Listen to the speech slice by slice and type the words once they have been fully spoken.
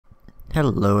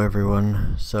Hello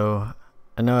everyone. So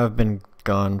I know I've been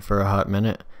gone for a hot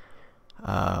minute.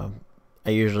 I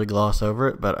usually gloss over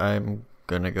it, but I'm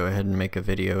gonna go ahead and make a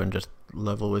video and just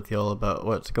level with y'all about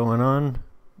what's going on.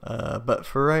 But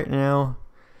for right now,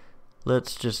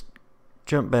 let's just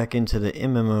jump back into the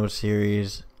MMO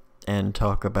series and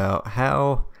talk about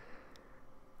how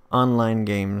online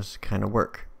games kind of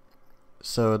work.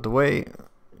 So if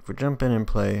we jump in and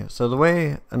play, so the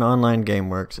way an online game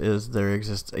works is there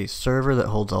exists a server that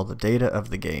holds all the data of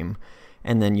the game,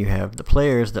 and then you have the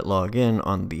players that log in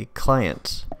on the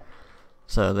clients.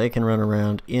 So they can run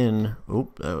around in,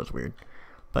 that was weird,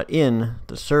 but in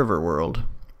the server world.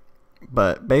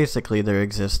 But basically there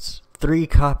exists 3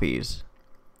 copies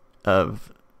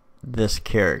of this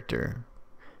character.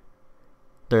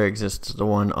 There exists the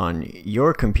one on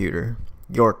your computer,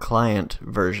 your client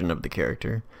version of the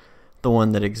character, the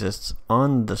one that exists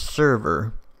on the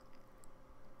server,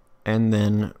 and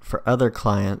then for other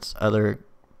clients, other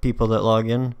people that log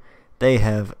in, they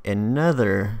have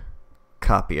another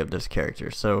copy of this character.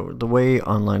 So the way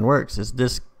online works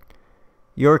is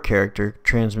your character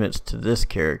transmits to this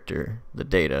character the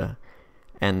data,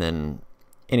 and then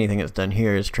anything that's done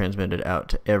here is transmitted out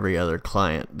to every other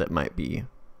client that might be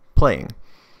playing.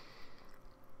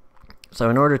 So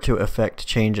in order to affect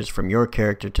changes from your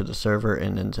character to the server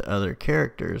and into other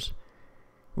characters,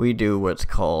 we do what's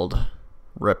called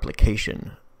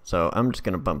replication. So I'm just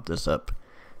going to bump this up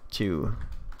to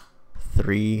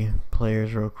 3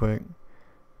 players real quick,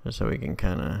 just so we can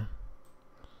kind of...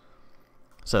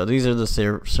 So these are the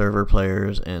server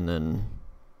players, and then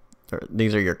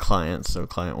these are your clients, so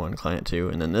client 1, client 2,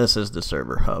 and then this is the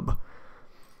server hub.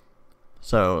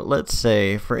 So let's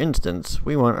say, for instance,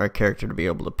 we want our character to be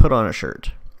able to put on a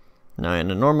shirt. Now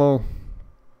in a normal,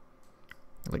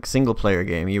 single player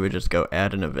game, you would just go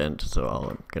add an event. So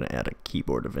I'm going to add a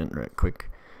keyboard event right quick.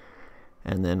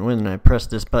 And then when I press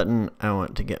this button, I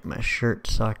want to get my shirt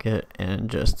socket and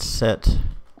just set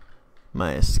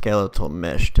my skeletal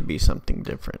mesh to be something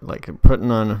different. Like I'm putting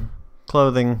on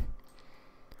clothing.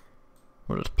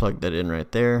 We'll just plug that in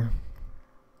right there.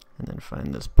 And then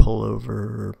find this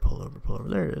pullover,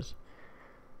 there it is.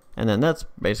 And then that's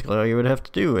basically all you would have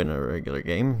to do in a regular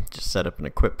game. Just set up an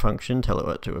equip function, tell it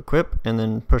what to equip, and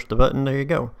then push the button, there you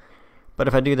go. But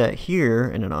if I do that here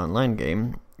in an online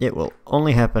game, it will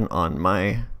only happen on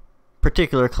my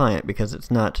particular client, because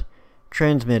it's not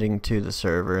transmitting to the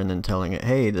server and then telling it,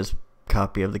 hey, this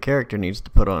copy of the character needs to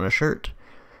put on a shirt,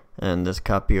 and this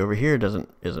copy over here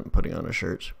isn't putting on a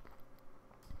shirt.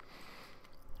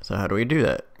 So how do we do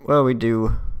that? Well, we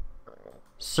do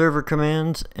server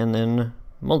commands and then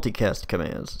multicast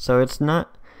commands. So it's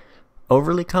not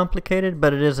overly complicated,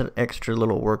 but it is an extra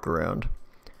little workaround.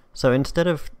 So instead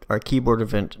of our keyboard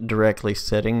event directly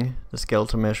setting the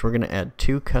skeletal mesh, we're going to add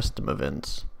 2 custom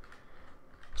events.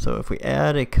 So if we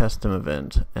add a custom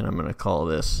event, and I'm going to call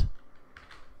this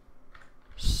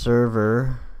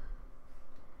server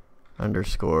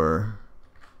underscore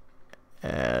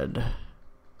add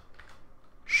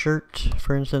shirt,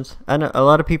 for instance. I know a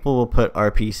lot of people will put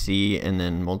RPC and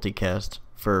then multicast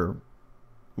for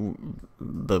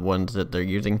the ones that they're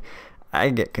using. I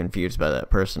get confused by that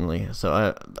personally,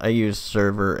 so I use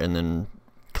server and then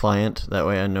client. That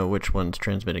way I know which one's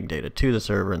transmitting data to the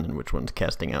server and then which one's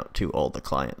casting out to all the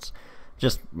clients.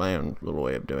 Just my own little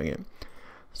way of doing it.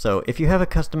 So if you have a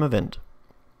custom event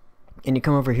and you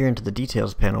come over here into the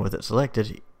details panel with it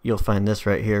selected, you'll find this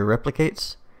right here,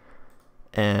 replicates.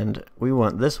 And we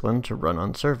want this one to run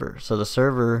on server. So the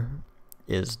server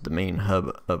is the main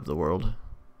hub of the world.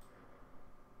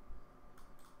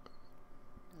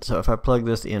 So if I plug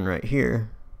this in right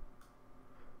here,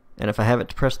 and if I have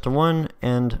it pressed to 1,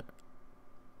 and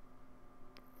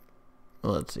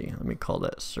well, let's see, let me call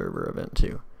that server event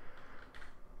too.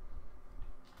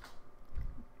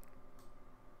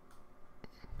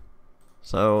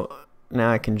 So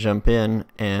now I can jump in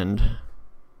and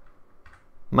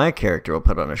my character will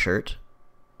put on a shirt,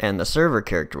 and the server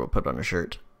character will put on a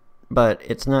shirt, but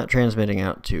it's not transmitting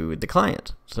out to the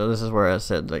client. So this is where I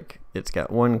said, it's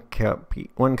got one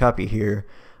copy here,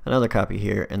 another copy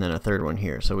here, and then a third one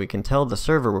here. So we can tell the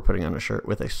server we're putting on a shirt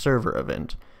with a server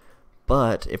event.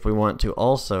 But if we want to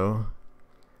also,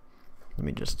 let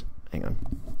me just, hang on.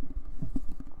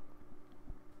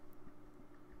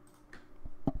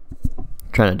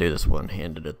 I'm trying to do this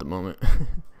one-handed at the moment.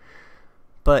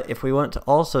 But if we want to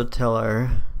also tell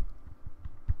our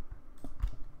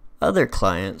other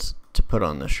clients to put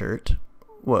on the shirt,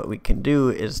 what we can do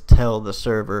is tell the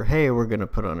server, hey, we're going to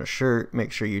put on a shirt.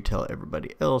 Make sure you tell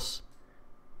everybody else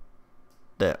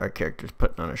that our character's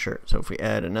putting on a shirt. So if we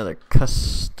add another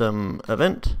custom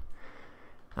event,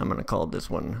 I'm going to call this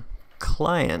one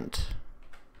client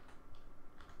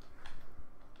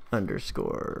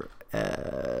underscore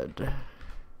add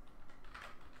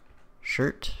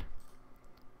shirt.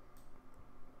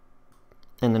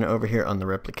 And then over here on the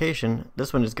replication,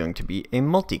 this one is going to be a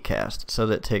multicast, so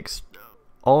that takes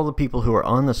all the people who are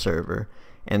on the server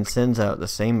and sends out the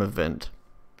same event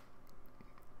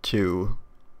to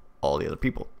all the other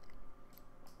people.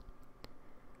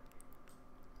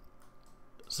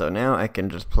 So now I can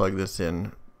just plug this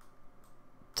in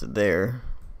to there,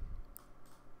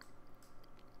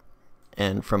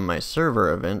 and from my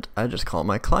server event, I just call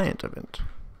my client event.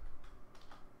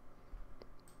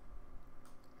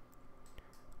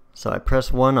 So I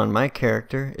press 1 on my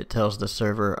character, it tells the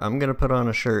server, I'm going to put on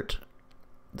a shirt.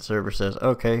 The server says,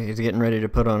 okay, he's getting ready to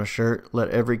put on a shirt. Let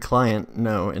every client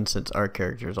know, and since our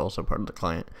character is also part of the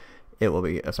client, it will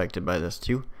be affected by this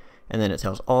too. And then it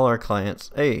tells all our clients,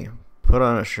 hey, put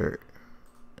on a shirt.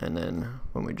 And then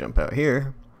when we jump out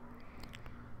here,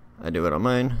 I do it on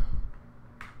mine.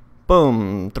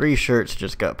 Boom, 3 shirts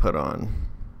just got put on.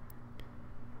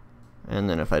 And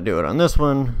then if I do it on this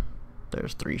one,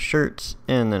 there's 3 shirts,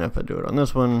 and then if I do it on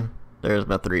this one, there's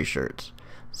about 3 shirts.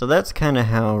 So that's kind of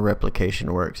how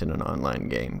replication works in an online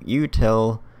game. You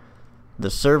tell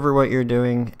the server what you're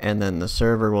doing, and then the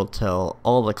server will tell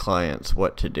all the clients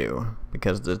what to do,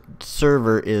 because the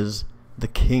server is the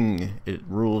king. It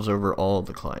rules over all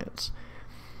the clients.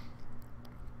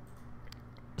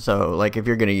 So like if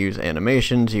you're going to use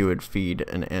animations, you would feed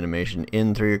an animation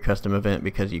in through your custom event,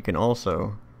 because you can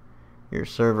also, your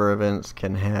server events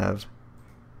can have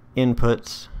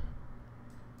inputs,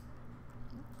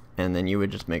 and then you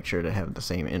would just make sure to have the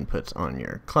same inputs on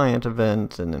your client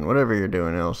event, and then whatever you're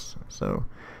doing else. So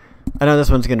I know this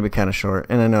one's going to be kind of short,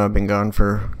 and I know I've been gone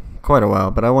for quite a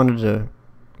while, but I wanted to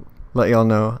let y'all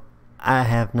know I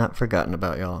have not forgotten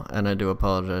about y'all, and I do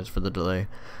apologize for the delay.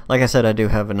 Like I said, I do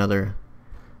have another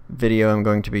video I'm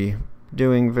going to be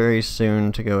doing very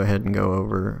soon to go ahead and go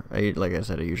over. Like I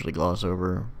said, I usually gloss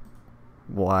over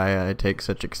why I take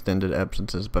such extended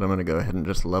absences, but I'm going to go ahead and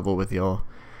just level with y'all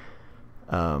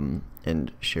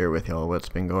and share with y'all what's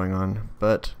been going on.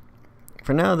 But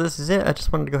for now, this is it. I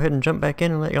just wanted to go ahead and jump back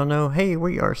in and let y'all know, hey,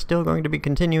 we are still going to be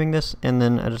continuing this, and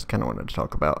then I just kind of wanted to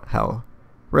talk about how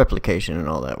replication and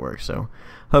all that works. So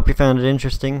hope you found it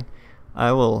interesting.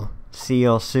 I will see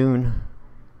y'all soon.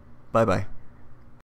 Bye bye.